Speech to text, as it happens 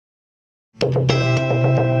The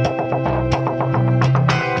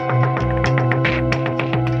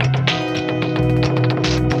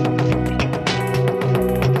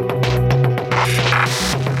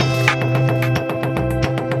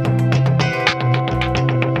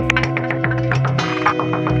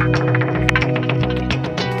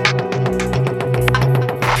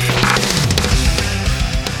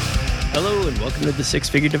Six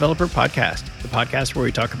Figure Developer Podcast, the podcast where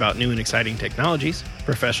we talk about new and exciting technologies,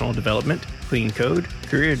 professional development, clean code,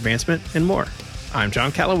 career advancement, and more. I'm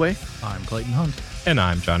John Calloway. I'm Clayton Hunt. And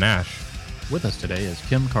I'm John Ash. With us today is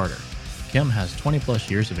Kim Carter. Kim has 20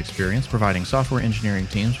 plus years of experience providing software engineering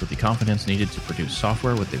teams with the confidence needed to produce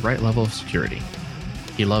software with the right level of security.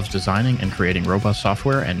 He loves designing and creating robust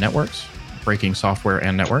software and networks, breaking software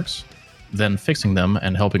and networks, then fixing them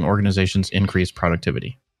and helping organizations increase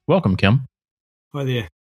productivity. Welcome, Kim. Hi there.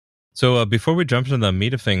 So before we jump into the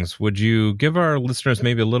meat of things, would you give our listeners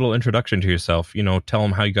maybe a little introduction to yourself? You know, tell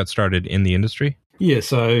them how you got started in the industry. Yeah,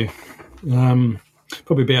 so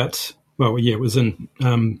probably about, it was in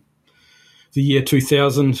the year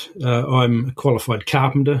 2000. I'm a qualified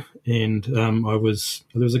carpenter, and there was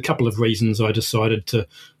a couple of reasons I decided to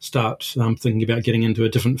start thinking about getting into a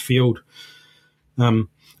different field.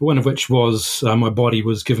 One of which was my body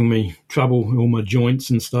was giving me trouble, all my joints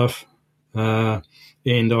and stuff.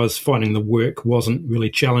 And I was finding the work wasn't really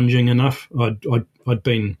challenging enough. I'd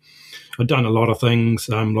done a lot of things,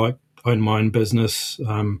 like owned my own business,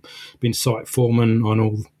 been site foreman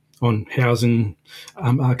on housing,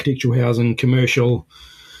 architectural housing, commercial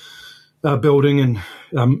building,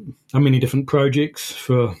 and many different projects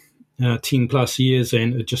for 10 plus years,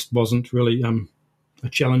 and it just wasn't really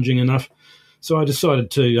challenging enough. So I decided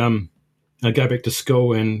to I go back to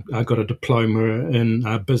school, and I got a diploma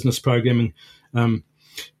in business programming.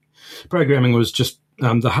 Programming was just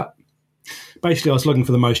basically I was looking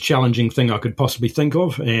for the most challenging thing I could possibly think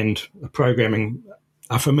of, and programming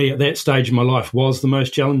for me at that stage in my life was the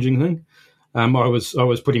most challenging thing. I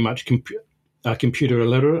was pretty much computer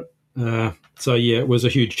illiterate, so yeah, it was a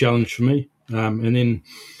huge challenge for me. And then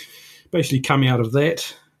basically come out of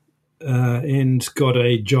that and got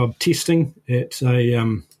a job testing at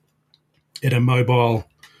a mobile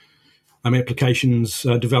applications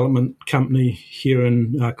development company here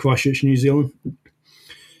in Christchurch, New Zealand.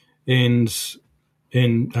 And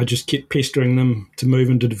I just kept pestering them to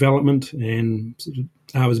move into development. And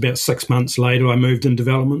it was about 6 months later I moved in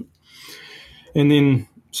development. And then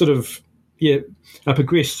I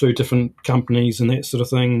progressed through different companies and that sort of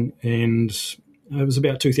thing. And it was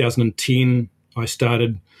about 2010 I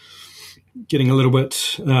started getting a little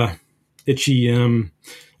bit itchy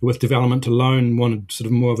with development alone, wanted sort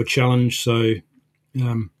of more of a challenge. So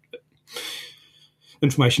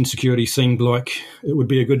information security seemed like it would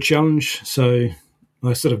be a good challenge. So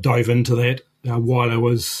I sort of dove into that while I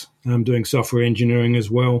was doing software engineering as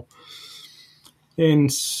well.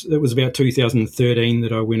 And it was about 2013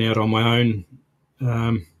 that I went out on my own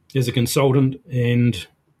as a consultant, and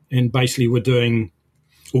basically we're doing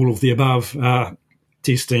all of the above,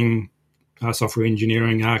 testing, software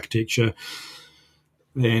engineering, architecture,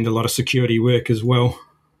 and a lot of security work as well.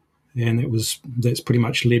 And that's pretty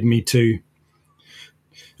much led me to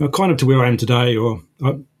kind of to where I am today. Or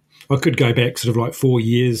I could go back sort of like 4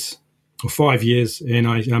 years or 5 years, and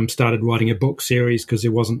I started writing a book series because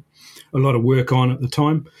there wasn't a lot of work on at the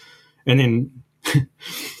time. And then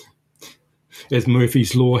as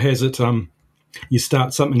Murphy's Law has it, you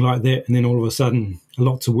start something like that, and then all of a sudden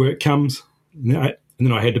lots of work comes. And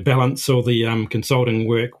then I had to balance all the consulting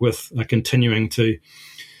work with continuing to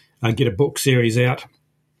get a book series out.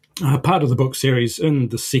 Part of the book series in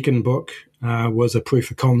the second book was a proof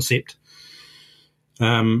of concept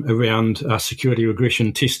around security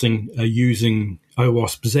regression testing using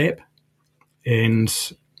OWASP ZAP.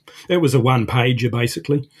 And it was a one-pager,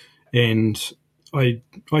 basically. And I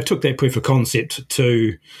took that proof of concept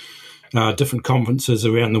to different conferences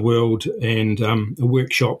around the world and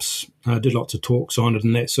workshops, did lots of talks on it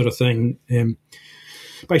and that sort of thing,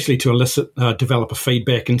 basically to elicit developer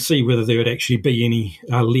feedback and see whether there would actually be any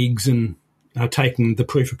legs in taking the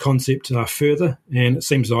proof of concept further. And it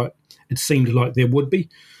seemed like there would be.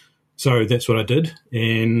 So that's what I did.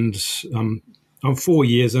 And I'm 4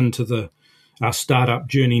 years into the startup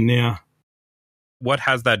journey now. What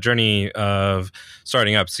has that journey of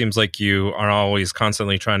starting up? Seems like you are always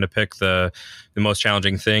constantly trying to pick the most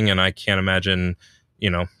challenging thing, and I can't imagine,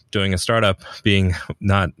 doing a startup being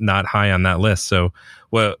not high on that list. So,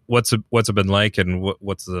 what's it been like, and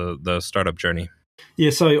what's the startup journey?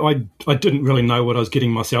 Yeah, so I didn't really know what I was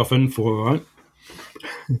getting myself in for, right?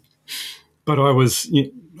 But I was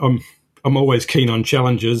I'm always keen on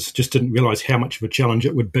challenges, just didn't realise how much of a challenge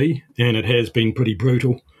it would be, and it has been pretty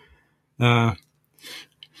brutal.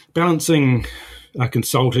 Balancing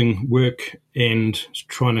consulting work and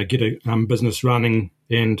trying to get a business running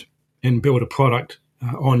and build a product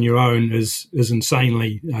on your own is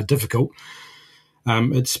insanely difficult.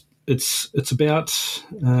 It's about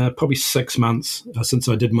probably 6 months since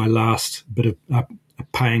I did my last bit of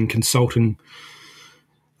paying consulting,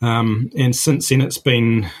 and since then it's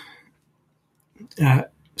been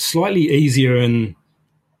slightly easier in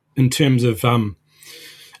terms of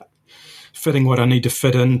fitting what I need to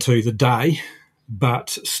fit into the day, but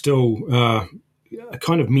still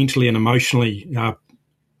kind of mentally and emotionally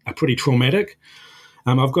pretty traumatic.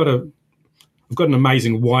 I've got an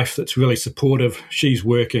amazing wife that's really supportive. She's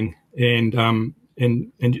working and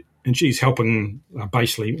she's helping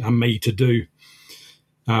basically me to do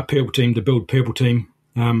PurpleTeam, to build PurpleTeam.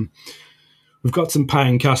 We've got some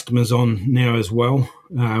paying customers on now as well,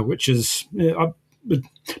 which is not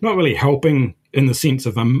really helping in the sense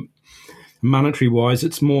of monetary wise.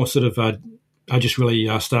 It's more sort of just really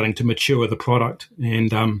starting to mature the product,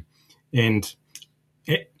 and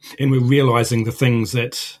we're realizing the things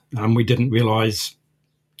that we didn't realize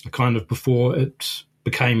kind of before it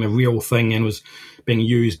became a real thing and was being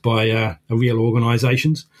used by real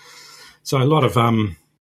organizations. So a lot of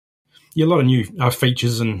new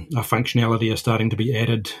features and functionality are starting to be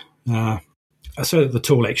added so that the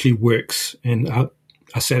tool actually works and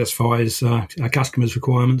satisfies our customers'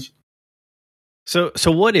 requirements. So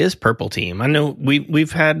what is PurpleTeam? I know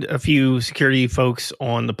we've had a few security folks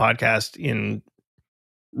on the podcast in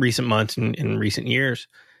recent months and in recent years,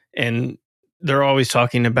 and they're always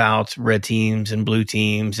talking about red teams and blue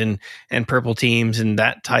teams and purple teams and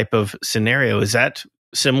that type of scenario. Is that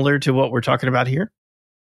similar to what we're talking about here?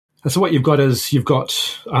 So what you've got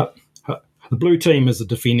the blue team is a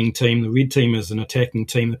defending team, the red team is an attacking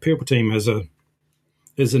team, the purple team is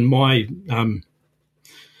in my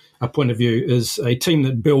point of view is a team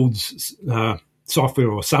that builds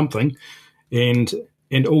software or something and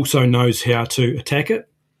also knows how to attack it.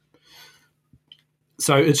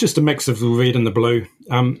 So it's just a mix of the red and the blue.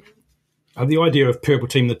 The idea of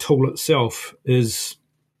PurpleTeam, the tool itself, is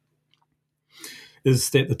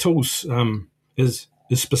that the tools is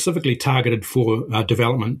specifically targeted for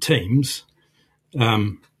development teams are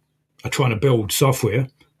trying to build software,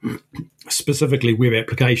 specifically web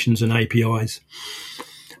applications and APIs,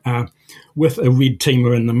 with a red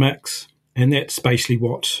teamer in the mix. And that's basically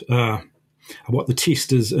what the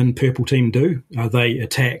testers in PurpleTeam do. They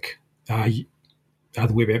attack the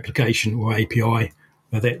web application or API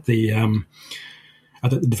that the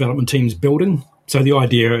development team's building. So the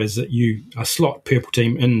idea is that you slot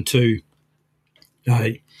PurpleTeam into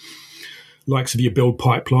likes of your build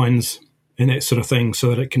pipelines and that sort of thing, so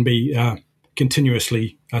that it can be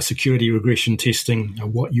continuously security regression testing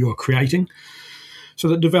what you're creating, so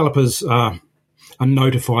that developers are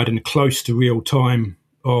notified in close to real time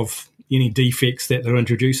of any defects that they're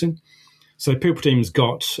introducing. So PurpleTeam's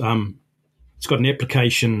got it's got an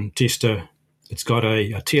application tester, it's got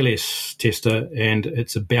a TLS tester, and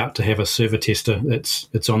it's about to have a server tester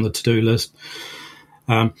that's on the to-do list.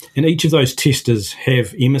 And each of those testers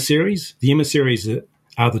have emissaries. The emissaries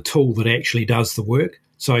are the tool that actually does the work.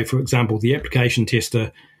 So, for example, the application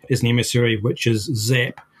tester is an emissary, which is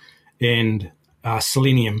Zap and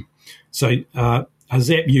Selenium. So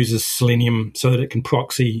Zap uses Selenium so that it can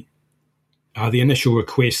proxy the initial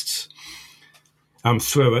requests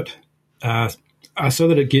through it, so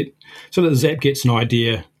that Zap gets an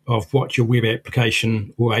idea of what your web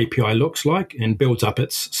application or API looks like and builds up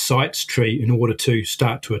its sites tree in order to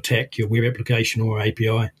start to attack your web application or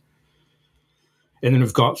API. And then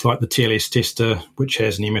we've got like the TLS tester, which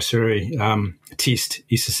has an emissary, test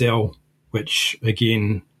SSL, which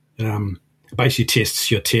again basically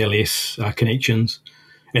tests your TLS connections.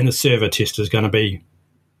 And the server tester is going to be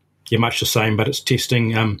much the same, but it's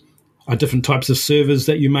testing different types of servers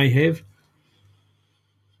that you may have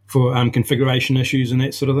for configuration issues and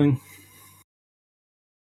that sort of thing.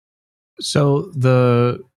 So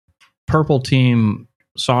the PurpleTeam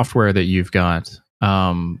software that you've got,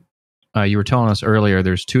 you were telling us earlier,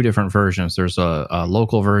 there's two different versions. There's a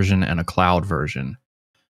local version and a cloud version.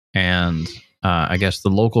 And I guess the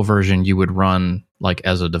local version you would run like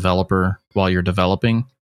as a developer while you're developing.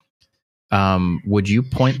 Would you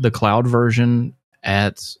point the cloud version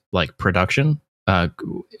at like production?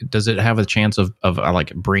 Does it have a chance of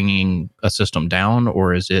like bringing a system down,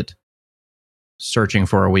 or is it searching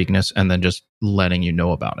for a weakness and then just letting you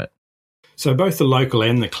know about it? So both the local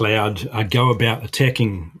and the cloud go about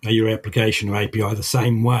attacking your application or API the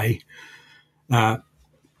same way.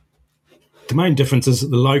 the main difference is that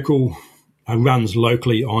the local runs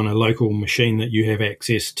locally on a local machine that you have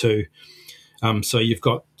access to. So you've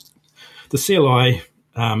got the CLI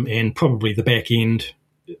and probably the back end,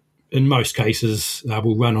 in most cases,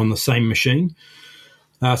 will run on the same machine.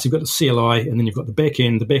 So you've got the CLI, and then you've got the back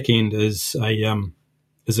end. The back end is a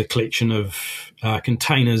collection of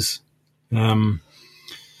containers, and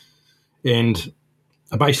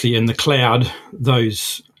basically in the cloud,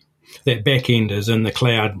 that back end is in the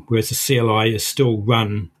cloud, whereas the CLI is still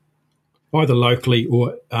run either locally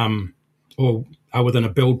or within a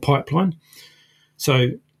build pipeline.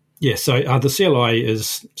 So the CLI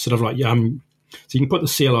is sort of like so you can put the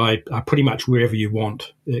CLI pretty much wherever you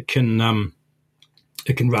want. It can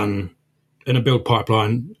run in a build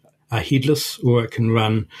pipeline headless, or it can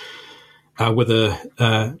run with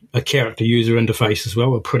a character user interface as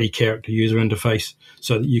well, a pretty character user interface,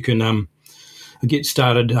 so that you can get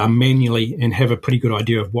started manually and have a pretty good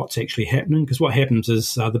idea of what's actually happening. Because what happens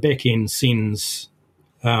is the back end sends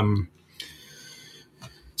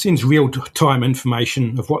real-time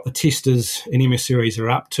information of what the testers and emissaries are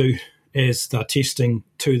up to as they're testing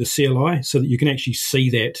to the CLI, so that you can actually see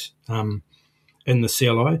that in the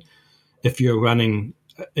CLI. If you're running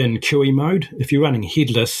in QE mode, if you're running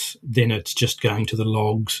headless, then it's just going to the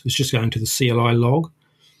logs. It's just going to the CLI log.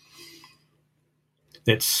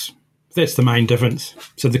 That's the main difference.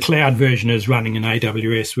 So the cloud version is running in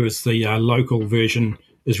AWS, whereas the local version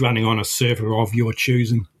is running on a server of your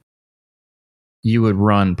choosing. You would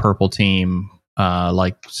run PurpleTeam,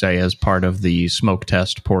 like say, as part of the smoke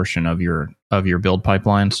test portion of your build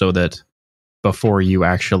pipeline, so that before you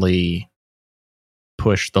actually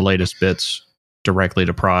push the latest bits directly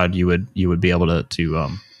to prod, you would be able to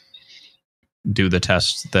do the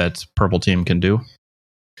tests that PurpleTeam can do.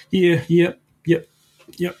 Yeah,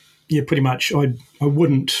 pretty much. I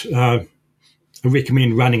wouldn't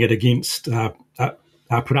recommend running it against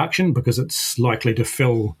production, because it's likely to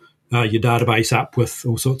fill your database up with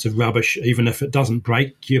all sorts of rubbish, even if it doesn't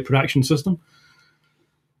break your production system,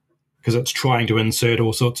 because it's trying to insert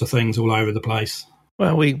all sorts of things all over the place.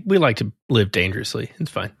 Well, we like to live dangerously. It's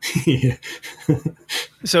fine. Yeah.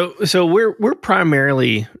 So we're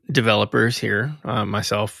primarily developers here,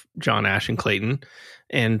 myself, John, Ash, and Clayton,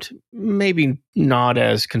 and maybe not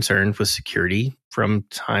as concerned with security from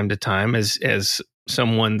time to time as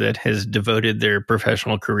someone that has devoted their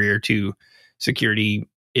professional career to security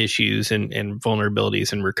issues and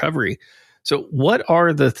vulnerabilities and recovery. So what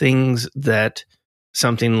are the things that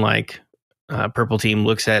something like PurpleTeam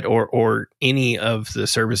looks at, or any of the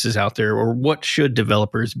services out there, or what should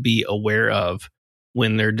developers be aware of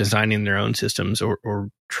when they're designing their own systems or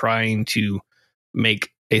trying to make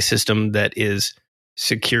a system that is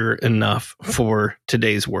secure enough for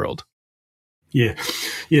today's world? Yeah.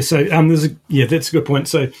 So that's a good point.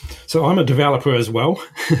 So I'm a developer as well,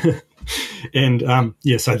 and so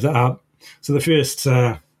the first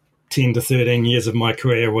 10 to 13 years of my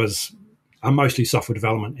career was mostly software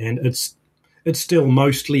development, and it still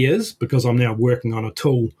mostly is, because I'm now working on a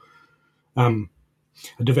tool,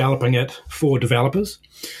 developing it for developers.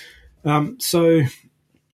 So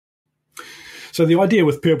the idea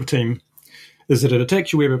with PurpleTeam is that it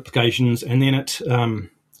attacks your web applications, and then it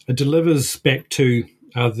delivers back to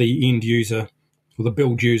the end user, or the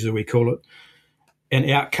build user, we call it, an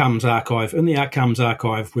outcomes archive. In the outcomes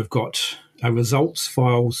archive, we've got results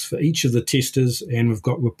files for each of the testers, and we've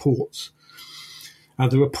got reports.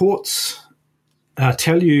 The reports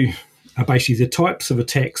tell you basically the types of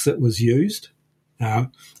attacks that was used,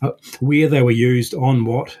 where they were used, on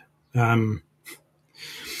what, how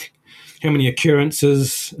many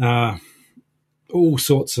occurrences, all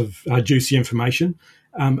sorts of juicy information,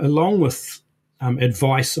 along with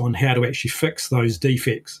advice on how to actually fix those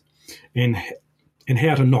defects and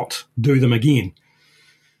how to not do them again.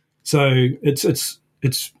 So it's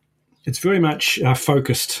very much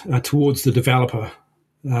focused towards the developer.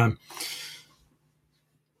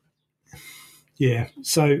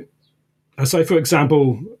 So for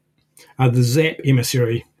example, the Zap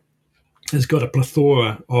emissary has got a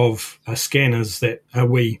plethora of scanners that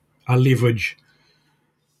we leverage.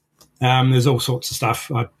 There's all sorts of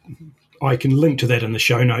stuff. I can link to that in the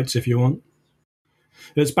show notes if you want.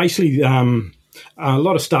 It's basically a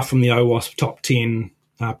lot of stuff from the OWASP top 10,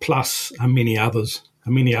 plus many other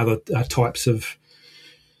types of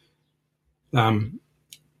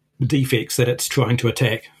defects that it's trying to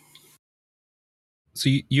attack. So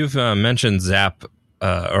you've mentioned Zap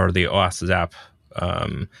or the OWASP Zap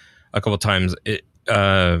a couple of times.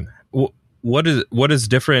 What is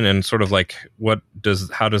different, and sort of like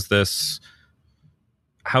how is this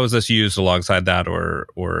used alongside that,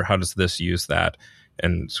 or how does this use that?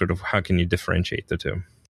 and sort of how can you differentiate the two?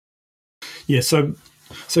 Yeah, so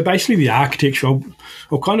basically the architecture,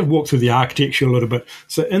 I'll kind of walk through the architecture a little bit.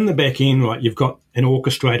 So in the back end, right, you've got an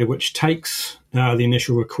orchestrator which takes the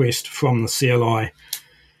initial request from the CLI.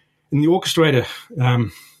 And the orchestrator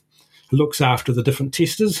looks after the different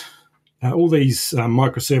testers. All these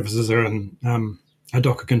microservices are in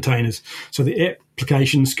Docker containers. So the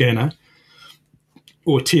application scanner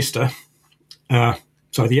or tester,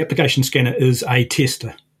 the application scanner is a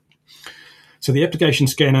tester. So the application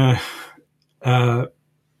scanner,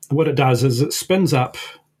 what it does is it spins up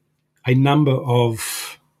a number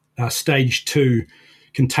of stage 2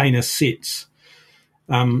 container sets.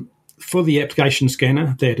 For the application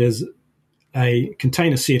scanner, that is a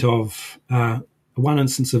container set of one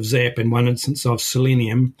instance of Zap and one instance of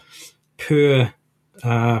Selenium per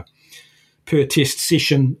test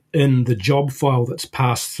session in the job file that's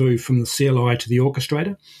passed through from the CLI to the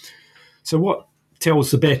orchestrator. So what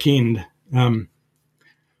tells the back end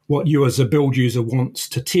what you as a build user wants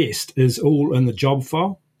to test is all in the job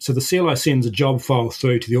file. So the CLI sends a job file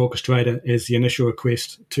through to the orchestrator as the initial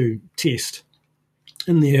request to test.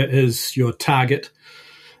 In there is your target,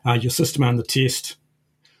 your system under test,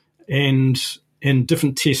 and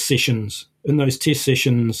different test sessions. In those test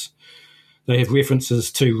sessions, they have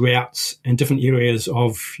references to routes and different areas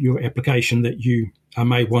of your application that you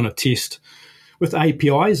may want to test. With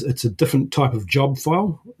APIs, it's a different type of job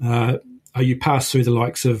file. You pass through the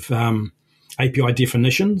likes of API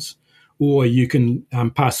definitions, or you can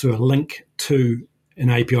pass through a link to an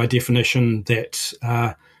API definition that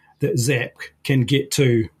Zap can get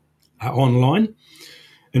to online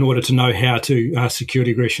in order to know how to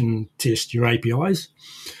security regression test your APIs.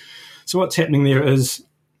 So what's happening there is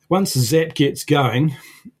once Zap gets going,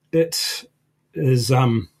 it is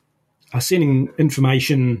sending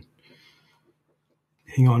information.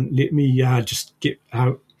 Hang on, let me just get...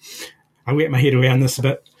 I'll wrap my head around this a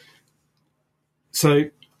bit. So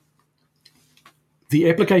the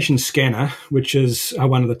application scanner, which is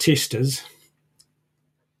one of the testers,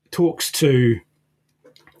 talks to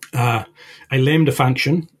a Lambda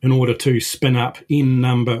function in order to spin up n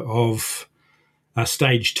number of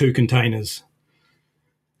stage 2 containers.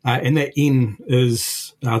 And that n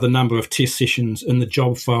is the number of test sessions in the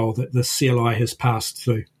job file that the CLI has passed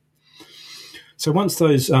through. So once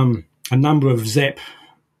those a number of Zap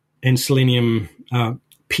and Selenium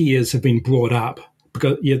peers have been brought up,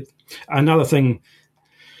 because another thing,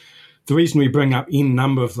 the reason we bring up n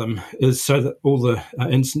number of them is so that all the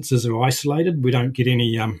instances are isolated. We don't get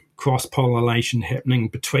any cross-pollination happening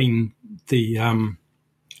between the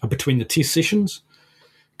test sessions,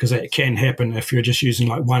 because that can happen if you're just using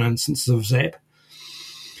like one instance of Zap.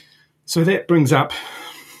 So that brings up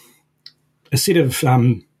a set of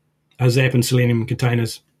Zap and Selenium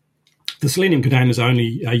containers. The Selenium containers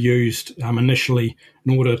only are used initially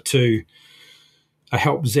in order to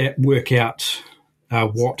help Zap work out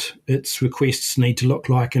what its requests need to look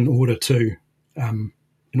like in order to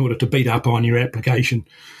beat up on your application,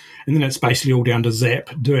 and then it's basically all down to Zap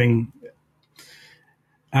doing.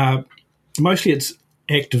 Mostly it's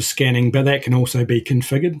active scanning, but that can also be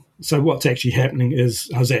configured. So what's actually happening is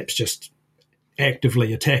Zap's just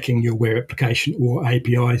actively attacking your web application or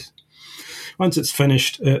APIs. Once it's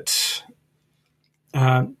finished, it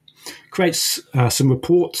creates some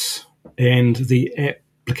reports, and the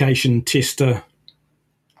application tester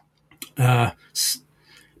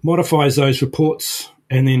modifies those reports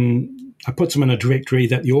and then puts them in a directory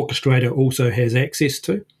that the orchestrator also has access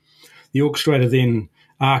to. The orchestrator then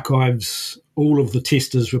archives all of the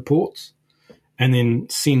tester's reports and then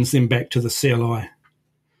sends them back to the CLI.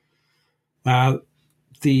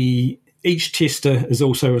 Each tester is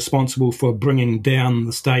also responsible for bringing down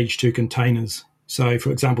the stage 2 containers. So,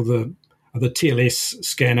 for example, the TLS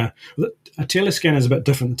scanner. A TLS scanner is a bit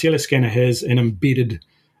different. The TLS scanner has an embedded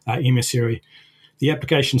emissary. The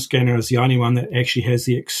application scanner is the only one that actually has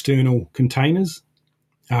the external containers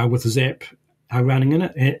with Zap running in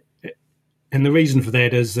it. And the reason for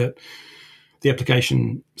that is that the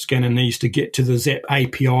application scanner needs to get to the Zap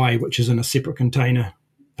API, which is in a separate container.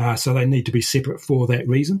 So they need to be separate for that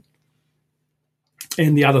reason.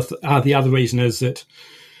 And the other reason is that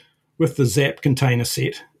with the Zap container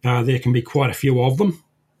set, there can be quite a few of them.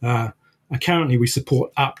 Currently, we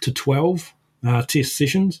support up to 12 test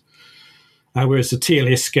sessions, whereas the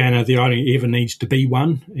TLS scanner, there only ever needs to be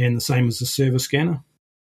one, and the same as the server scanner.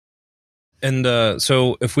 And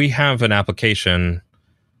so if we have an application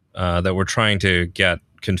that we're trying to get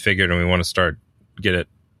configured and we want to get it,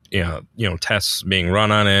 tests being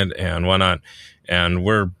run on it and whatnot, and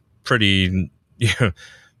we're pretty, we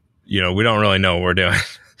don't really know what we're doing.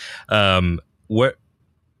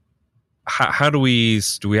 how do we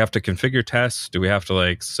have to configure tests? Do we have to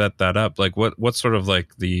like set that up? Like what's sort of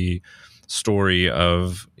like the story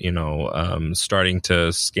of, starting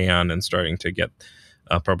to scan and starting to get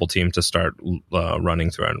PurpleTeam to start running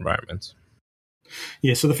through our environments?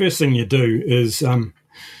 Yeah, so the first thing you do is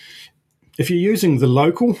if you're using the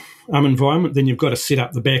local environment, then you've got to set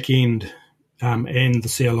up the back end and the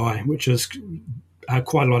CLI, which is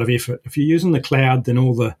quite a lot of effort. If you're using the cloud, then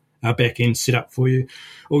all the back end set up for you.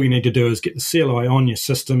 All you need to do is get the CLI on your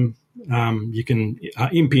system. You can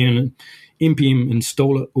npm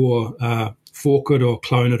install it, or fork it, or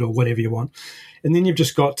clone it, or whatever you want. And then you've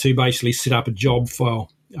just got to basically set up a job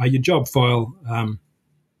file. Your job file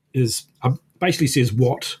is basically says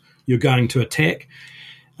what you're going to attack,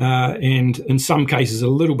 and in some cases a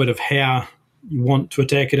little bit of how you want to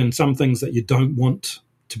attack it, and some things that you don't want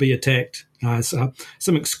to be attacked, so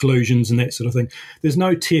some exclusions and that sort of thing. There's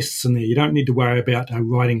no tests in there. You don't need to worry about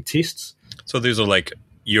writing tests. So these are like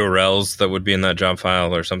URLs that would be in that job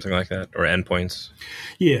file or something like that, or endpoints?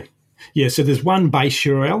 Yeah, so there's one base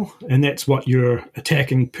URL, and that's what you're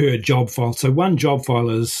attacking per job file. So one job file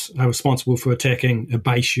is responsible for attacking a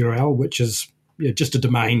base URL, which is just a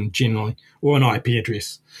domain generally, or an IP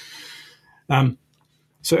address.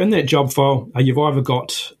 So in that job file, you've either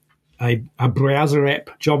got a browser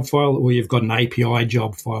app job file, or you've got an API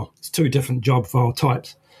job file. It's two different job file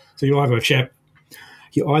types. So you're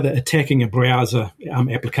either attacking a browser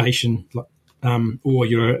application, or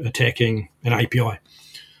you're attacking an API.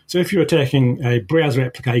 So if you're attacking a browser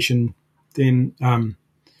application, then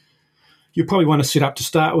you probably want to set up to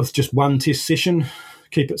start with just one test session,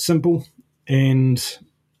 keep it simple, and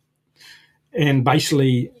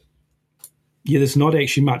basically, there's not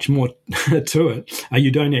actually much more to it.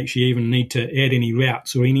 You don't actually even need to add any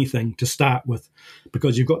routes or anything to start with,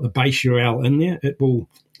 because you've got the base URL in there. It will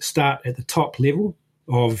start at the top level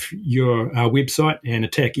of your website and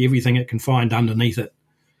attack everything it can find underneath it.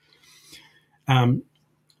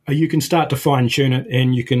 You can start to fine tune it,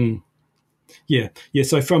 and you can,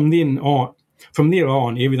 So from there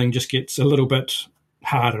on, everything just gets a little bit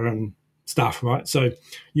harder and stuff, right? So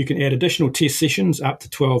you can add additional test sessions, up to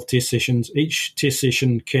 12 test sessions. Each test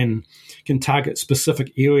session can target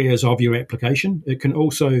specific areas of your application. It can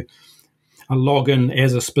also log in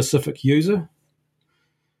as a specific user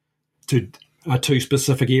to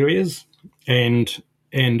specific areas,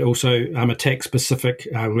 and also attack specific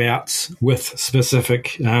routes with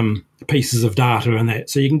specific pieces of data and that.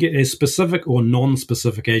 So you can get as specific or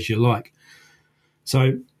non-specific as you like.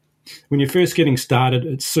 So when you're first getting started,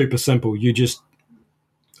 it's super simple.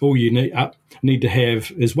 All you need to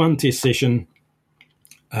have is one test session,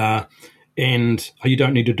 and you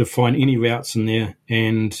don't need to define any routes in there.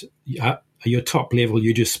 And your top level,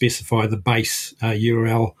 you just specify the base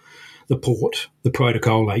URL, the port, the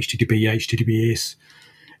protocol, HTTP, HTTPS,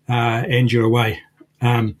 and you're away.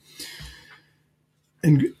 In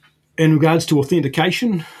regards to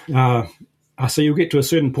authentication, so you'll get to a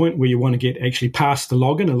certain point where you want to get actually past the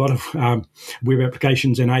login. A lot of web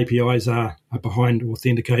applications and APIs are behind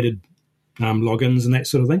authenticated logins and that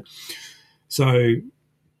sort of thing. So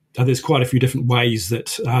there's quite a few different ways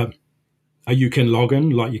that you can log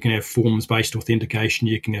in. Like you can have forms-based authentication,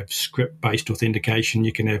 you can have script-based authentication,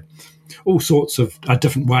 you can have all sorts of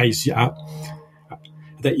different ways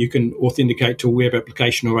that you can authenticate to a web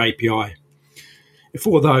application or API.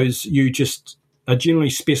 For those, you just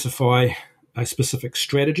generally specify a specific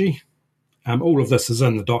strategy. All of this is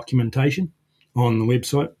in the documentation on the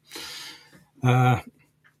website.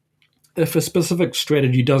 If a specific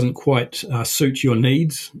strategy doesn't quite suit your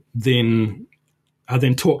needs, then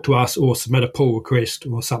talk to us or submit a pull request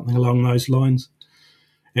or something along those lines,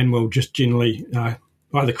 and we'll just generally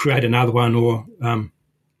either create another one or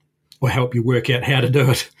help you work out how to do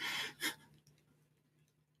it.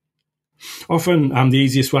 Often, the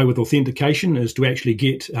easiest way with authentication is to actually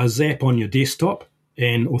get a Zap on your desktop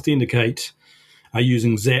and authenticate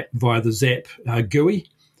using Zap via the Zap GUI,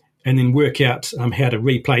 and then work out how to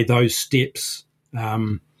replay those steps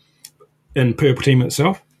in PurpleTeam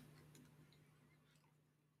itself.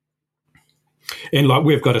 And like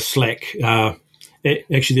we've got a Slack.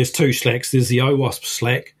 Actually, there's two Slacks. There's the OWASP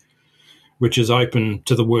Slack, which is open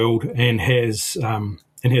to the world and has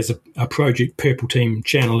a project PurpleTeam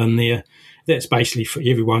channel in there. That's basically for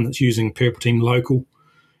everyone that's using PurpleTeam local,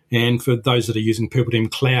 and for those that are using PurpleTeam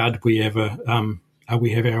Cloud, we have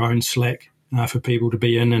our own Slack for people to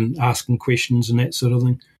be in and asking questions and that sort of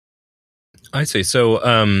thing. I see.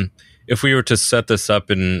 So if we were to set this up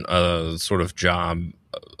in a sort of job,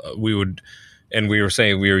 we would, and we were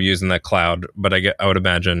saying we were using that cloud, but I would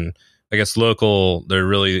imagine I guess local, there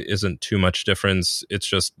really isn't too much difference. It's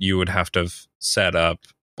just you would have to have set up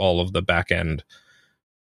all of the back end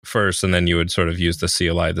first, and then you would sort of use the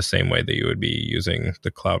CLI the same way that you would be using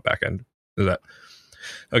the cloud backend. Is that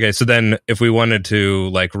okay? So then, if we wanted to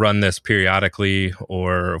like run this periodically,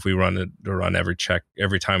 or if we wanted to run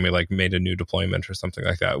every time we like made a new deployment or something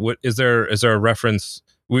like that, what is there a reference?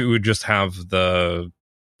 We would just have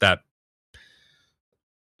that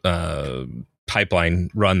pipeline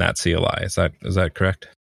run that CLI. Is that correct?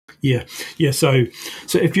 Yeah. So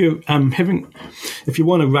if you if you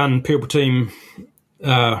want to run PurpleTeam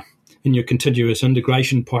in your continuous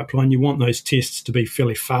integration pipeline, you want those tests to be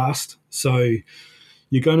fairly fast. So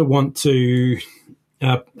you're going to want to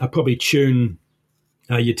probably tune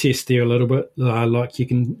your test there a little bit. Like you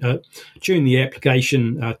can tune the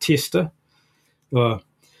application tester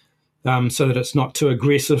so that it's not too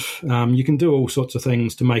aggressive. You can do all sorts of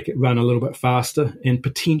things to make it run a little bit faster and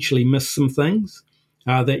potentially miss some things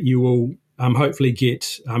that you will hopefully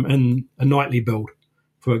get in a nightly build,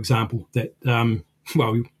 for example, that,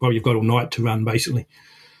 you've got all night to run, basically.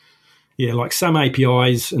 Yeah, like some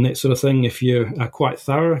APIs and that sort of thing, if you are quite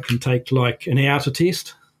thorough, can take like an hour to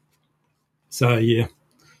test. So, yeah.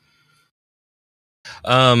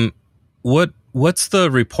 What's the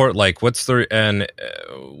report like? What's the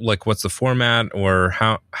format, or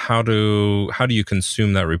how do you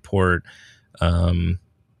consume that report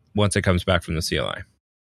once it comes back from the CLI?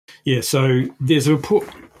 Yeah, so there's a report.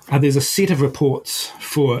 There's a set of reports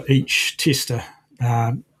for each tester.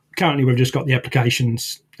 Currently, we've just got the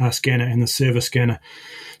applications scanner and the server scanner.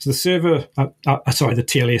 So the the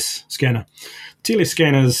TLS scanner. TLS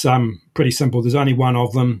scanner is pretty simple. There's only one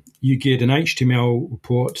of them. You get an HTML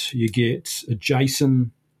report, you get a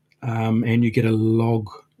JSON, and you get a log,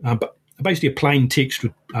 but basically a plain text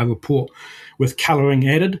report with coloring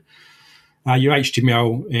added. Your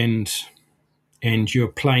HTML and your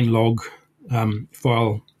plain log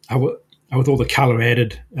file with all the color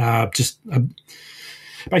added.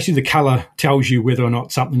 Basically, the color tells you whether or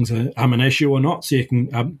not something's an issue or not, so you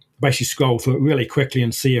can basically scroll through it really quickly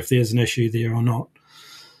and see if there's an issue there or not.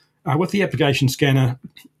 With the application scanner,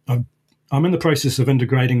 I'm in the process of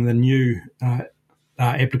integrating the new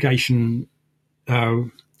application,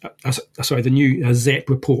 the new ZAP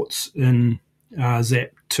reports in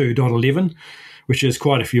ZAP 2.11, which is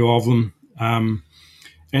quite a few of them, and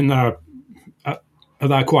they're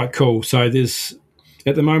quite cool. So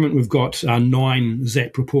at the moment, we've got 9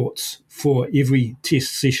 ZAP reports for every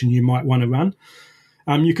test session you might want to run.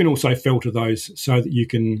 You can also filter those so that you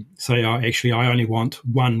can say, I only want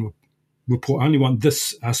one report. I only want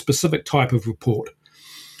this specific type of report.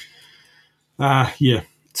 So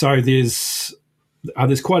there's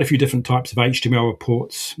quite a few different types of HTML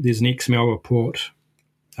reports. There's an XML report.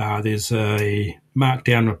 There's a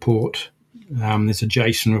Markdown report. There's a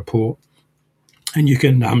JSON report. And you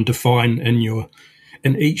can define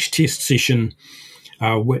in each test session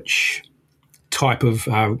which type of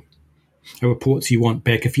reports you want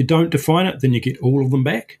back. If you don't define it, then you get all of them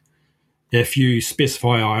back. If you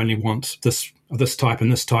specify I only want this type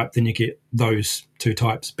and this type, then you get those 2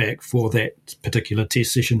 types back for that particular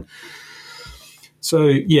test session. So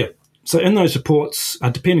in those reports,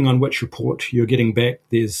 depending on which report you're getting back,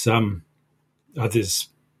 there's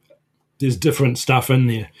different stuff in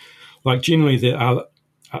there. Like generally there are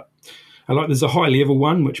there's a high level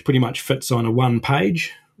one which pretty much fits on a 1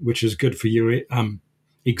 page, which is good for your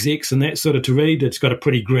execs and that sort of to read. It's got a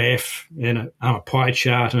pretty graph and a pie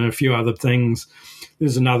chart and a few other things.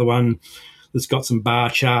 There's another one that's got some bar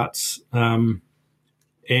charts and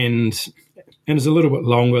it's a little bit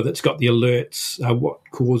longer, that's got the alerts, what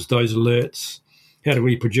caused those alerts, how to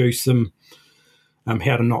reproduce them,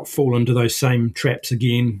 how to not fall into those same traps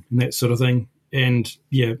again, and that sort of thing. And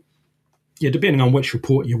depending on which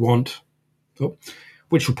report you want,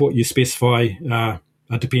 which report you specify,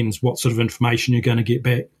 depends what sort of information you're going to get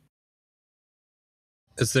back.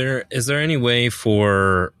 Is there any way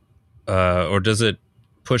for, or does it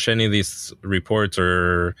push any of these reports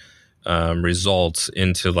or results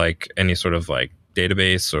into like any sort of like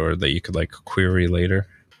database, or that you could like query later?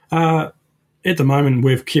 At the moment,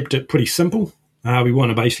 we've kept it pretty simple. We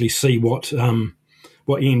want to basically see what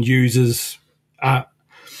end users are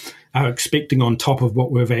expecting on top of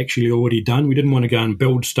what we've actually already done. We didn't want to go and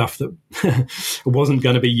build stuff that wasn't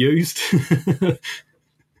going to be used.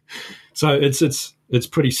 So it's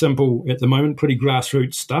pretty simple at the moment, pretty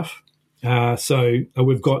grassroots stuff. So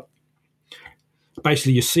we've got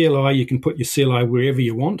basically your CLI. You can put your CLI wherever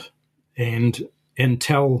you want, and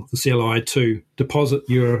tell the CLI to deposit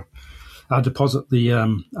the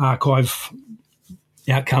archive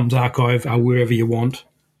outcomes archive wherever you want.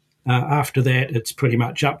 After that, it's pretty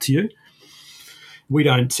much up to you. We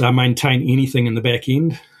don't maintain anything in the back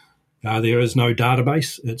end. There is no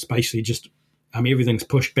database. It's basically just everything's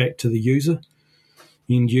pushed back to the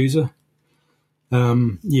end user.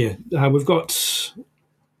 We've got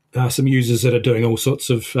some users that are doing all sorts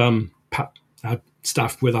of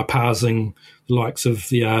stuff with parsing the likes of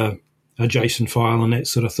the JSON file and that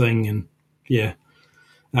sort of thing. And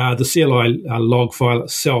the CLI log file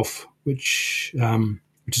itself, which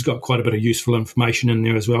has got quite a bit of useful information in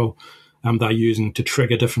there as well. They're using to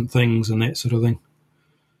trigger different things and that sort of thing.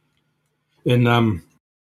 And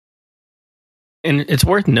it's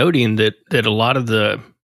worth noting that a lot of the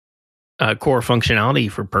core functionality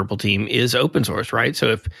for PurpleTeam is open source, right?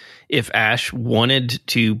 So if Ash wanted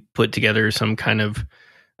to put together some kind of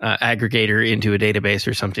aggregator into a database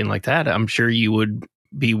or something like that, I'm sure you would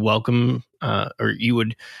be welcome, or you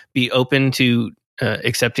would be open to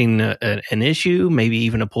accepting an issue, maybe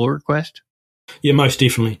even a pull request. Yeah, most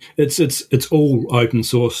definitely. It's all open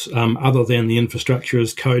source, other than the infrastructure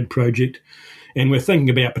as code project, and we're thinking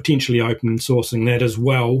about potentially open sourcing that as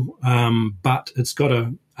well. But it's got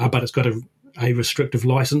a restrictive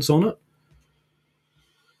license on it.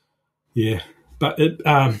 Yeah, but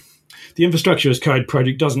the infrastructure as code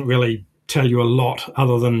project doesn't really tell you a lot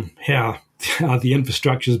other than how the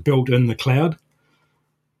infrastructure is built in the cloud.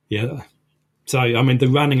 Yeah. So, the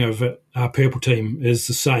running of PurpleTeam is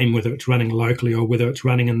the same whether it's running locally or whether it's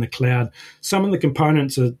running in the cloud. Some of the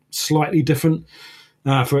components are slightly different.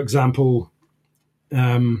 For example,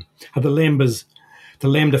 the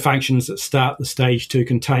Lambda functions that start the stage 2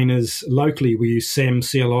 containers. Locally, we use SAM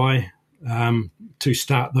CLI to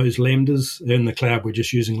start those Lambdas. In the cloud, we're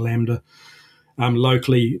just using Lambda.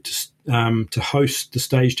 Locally, to host the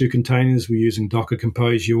stage 2 containers, we're using Docker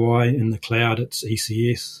Compose UI. In the cloud, it's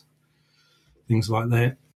ECS. Things like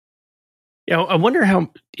that. Yeah, I wonder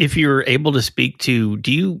if you're able to speak to.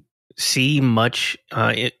 Do you see much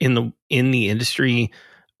in the industry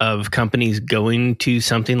of companies going to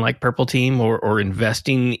something like PurpleTeam or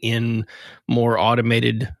investing in more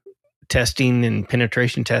automated testing and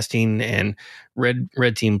penetration testing and red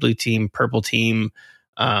team, blue team, purple team,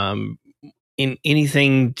 in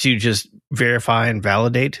anything to just verify and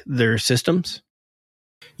validate their systems?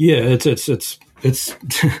 Yeah,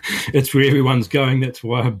 it's where everyone's going. That's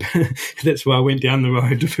why I went down the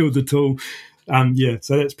road to build the tool.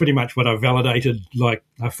 So that's pretty much what I validated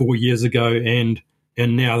 4 years ago, and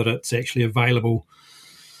now that it's actually available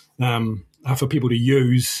for people to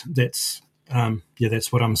use, that's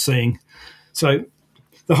what I'm seeing. So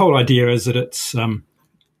the whole idea is that it's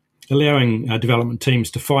allowing development teams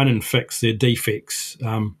to find and fix their defects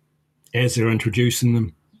as they're introducing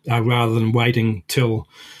them, rather than waiting till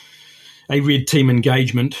a red team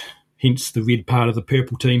engagement, hence the red part of the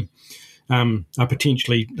purple team,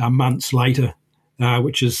 potentially months later,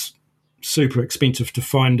 which is super expensive to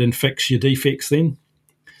find and fix your defects then.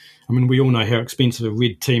 We all know how expensive a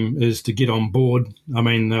red team is to get on board.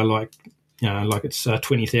 They're like it's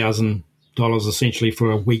 $20,000 essentially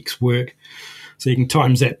for a week's work. So you can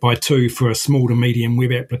times that by 2 for a small to medium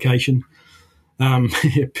web application.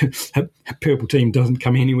 PurpleTeam doesn't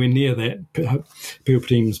come anywhere near that.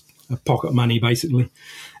 PurpleTeam's pocket money, basically,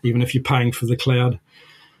 even if you're paying for the cloud.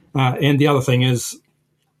 And the other thing is,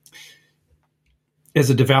 as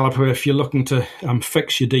a developer, if you're looking to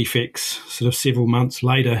fix your defects sort of several months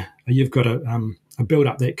later, you've got to build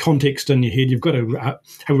up that context in your head. You've got to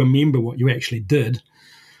remember what you actually did.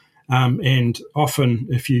 And often,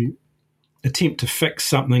 if you attempt to fix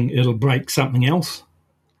something, it'll break something else.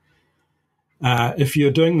 If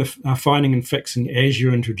you're doing the finding and fixing as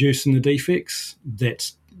you're introducing the defects,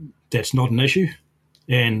 that's not an issue,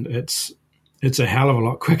 and it's a hell of a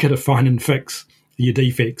lot quicker to find and fix your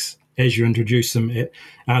defects as you introduce them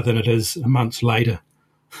than it is months later.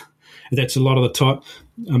 That's a lot of the time.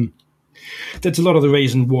 That's a lot of the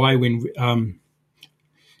reason why when an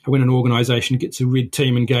organisation gets a red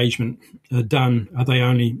team engagement done, they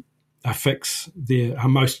only fix their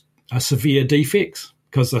most severe defects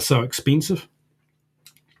because they're so expensive,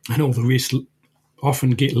 and all the rest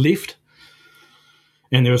often get left,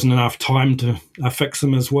 and there isn't enough time to fix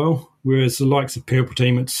them as well. Whereas the likes of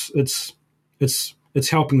PurpleTeam, it's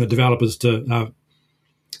helping the developers to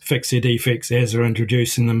fix their defects as they're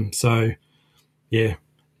introducing them. So, yeah.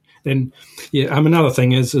 Then, another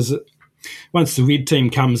thing is that once the red team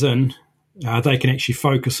comes in, they can actually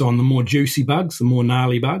focus on the more juicy bugs, the more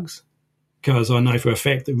gnarly bugs, because I know for a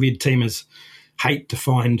fact that red teamers hate to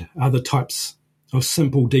find other types of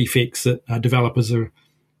simple defects that developers are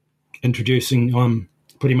introducing on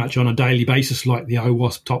pretty much on a daily basis, like the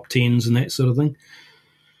OWASP top 10s and that sort of thing.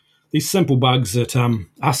 these simple bugs that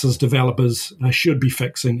us as developers should be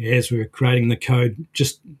fixing as we're creating the code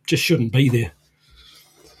just shouldn't be there.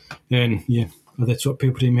 And yeah, that's what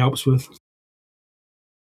PurpleTeam helps with.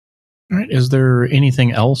 All right. Is there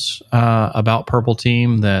anything else about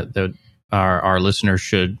PurpleTeam that our listeners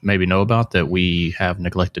should maybe know about that we have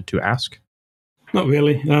neglected to ask? Not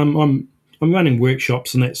really. I'm running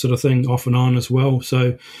workshops and that sort of thing off and on as well.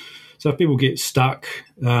 So if people get stuck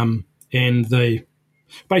and they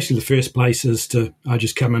basically the first place is to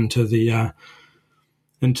just come into the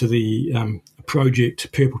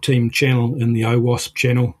project PurpleTeam channel in the OWASP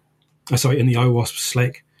channel. In the OWASP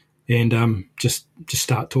Slack, and just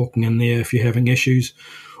start talking in there if you're having issues,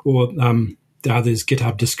 or there's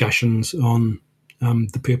GitHub discussions on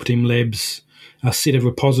the PurpleTeam Labs set of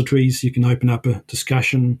repositories. You can open up a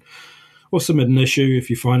discussion or submit an issue if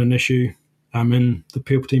you find an issue in the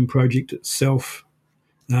PurpleTeam project itself.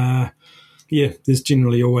 There's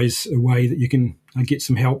generally always a way that you can get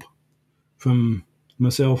some help from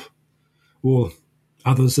myself or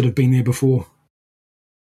others that have been there before.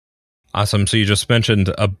 Awesome. So you just mentioned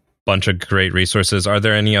a bunch of great resources. Are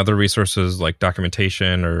there any other resources like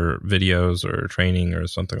documentation or videos or training or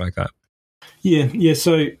something like that? Yeah.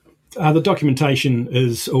 So the documentation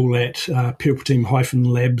is all at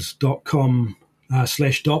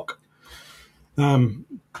purpleteam-labs.com/doc.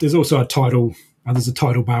 There's also a title. There's a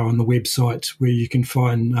title bar on the website where you can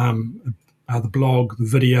find the blog, the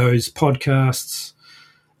videos, podcasts,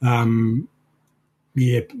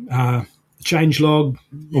 changelog,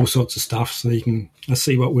 all sorts of stuff, so you can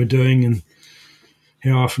see what we're doing and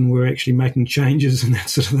how often we're actually making changes and that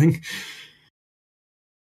sort of thing.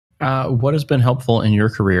 What has been helpful in your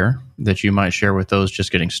career that you might share with those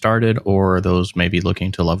just getting started or those maybe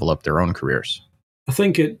looking to level up their own careers? I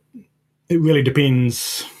think it really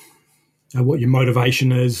depends what your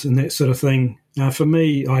motivation is and that sort of thing. For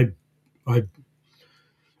me, I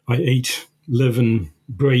eat, live and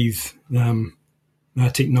breathe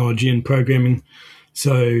technology and programming.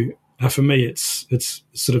 So for me, it's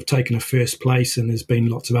sort of taken a first place, and there's been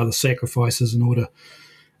lots of other sacrifices in order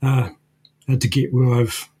to get where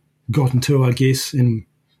I've gotten to, I guess, and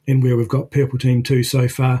where we've got PurpleTeam to so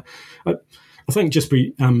far. I think just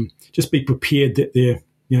be prepared that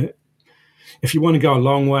if you want to go a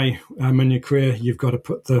long way in your career, you've got to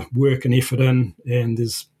put the work and effort in, and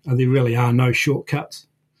there really are no shortcuts.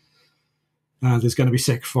 There's going to be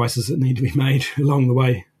sacrifices that need to be made along the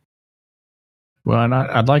way. Well, and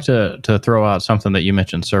I'd like to throw out something that you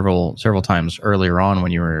mentioned several times earlier on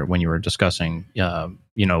when you were discussing,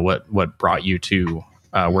 what brought you to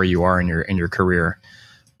where you are in your career,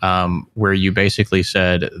 where you basically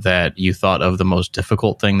said that you thought of the most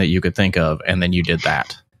difficult thing that you could think of, and then you did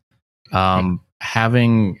that.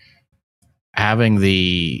 Having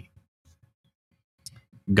the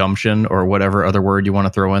gumption or whatever other word you want to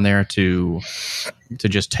throw in there to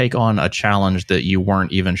just take on a challenge that you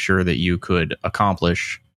weren't even sure that you could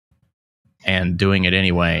accomplish and doing it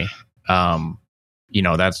anyway.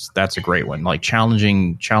 That's a great one. Like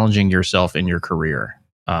challenging yourself in your career.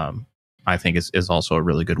 I think is also a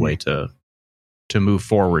really good way to move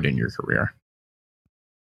forward in your career.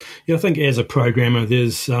 Yeah, I think as a programmer,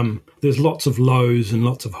 there's lots of lows and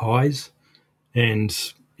lots of highs,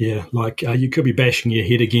 and you could be bashing your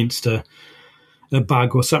head against a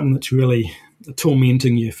bug or something that's really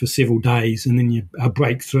tormenting you for several days, and then you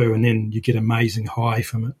break through, and then you get amazing high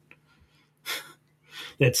from it.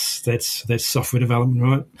 That's software development,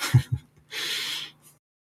 right?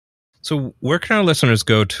 So where can our listeners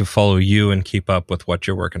go to follow you and keep up with what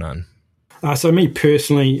you're working on? So me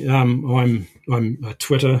personally, I'm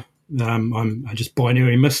Twitter. I'm just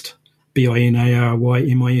Binary Mist,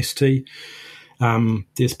 BINARYMIST.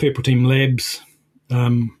 There's PurpleTeam Labs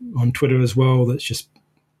on Twitter as well. That's just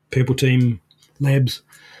PurpleTeam Labs,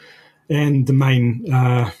 and the main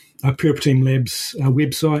PurpleTeam Labs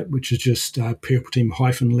website, which is just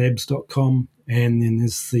purpleteam-labs.com, and then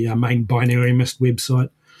there's the main Binary Mist website,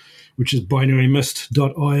 which is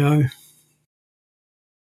binarymist.io.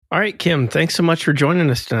 All right, Kim, thanks so much for joining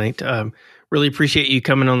us tonight. Really appreciate you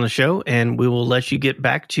coming on the show, and we will let you get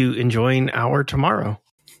back to enjoying our tomorrow.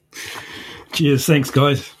 Cheers. Thanks,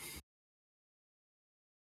 guys.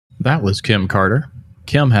 That was Kim Carter.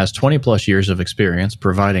 Kim has 20 plus years of experience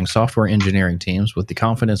providing software engineering teams with the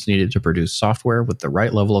confidence needed to produce software with the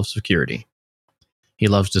right level of security. He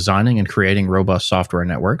loves designing and creating robust software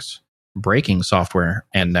networks, breaking software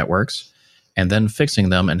and networks, and then fixing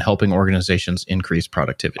them and helping organizations increase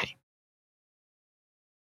productivity.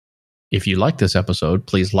 If you like this episode,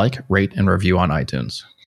 please like, rate, and review on iTunes.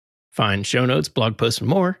 Find show notes, blog posts, and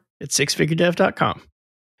more at sixfiguredev.com.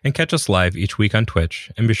 And catch us live each week on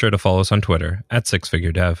Twitch, and be sure to follow us on Twitter at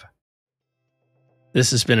SixFigureDev.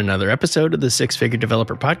 This has been another episode of the Six Figure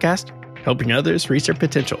Developer Podcast, helping others reach their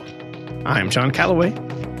potential. I'm John Calloway.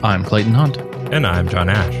 I'm Clayton Hunt. And I'm John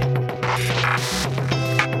Ash.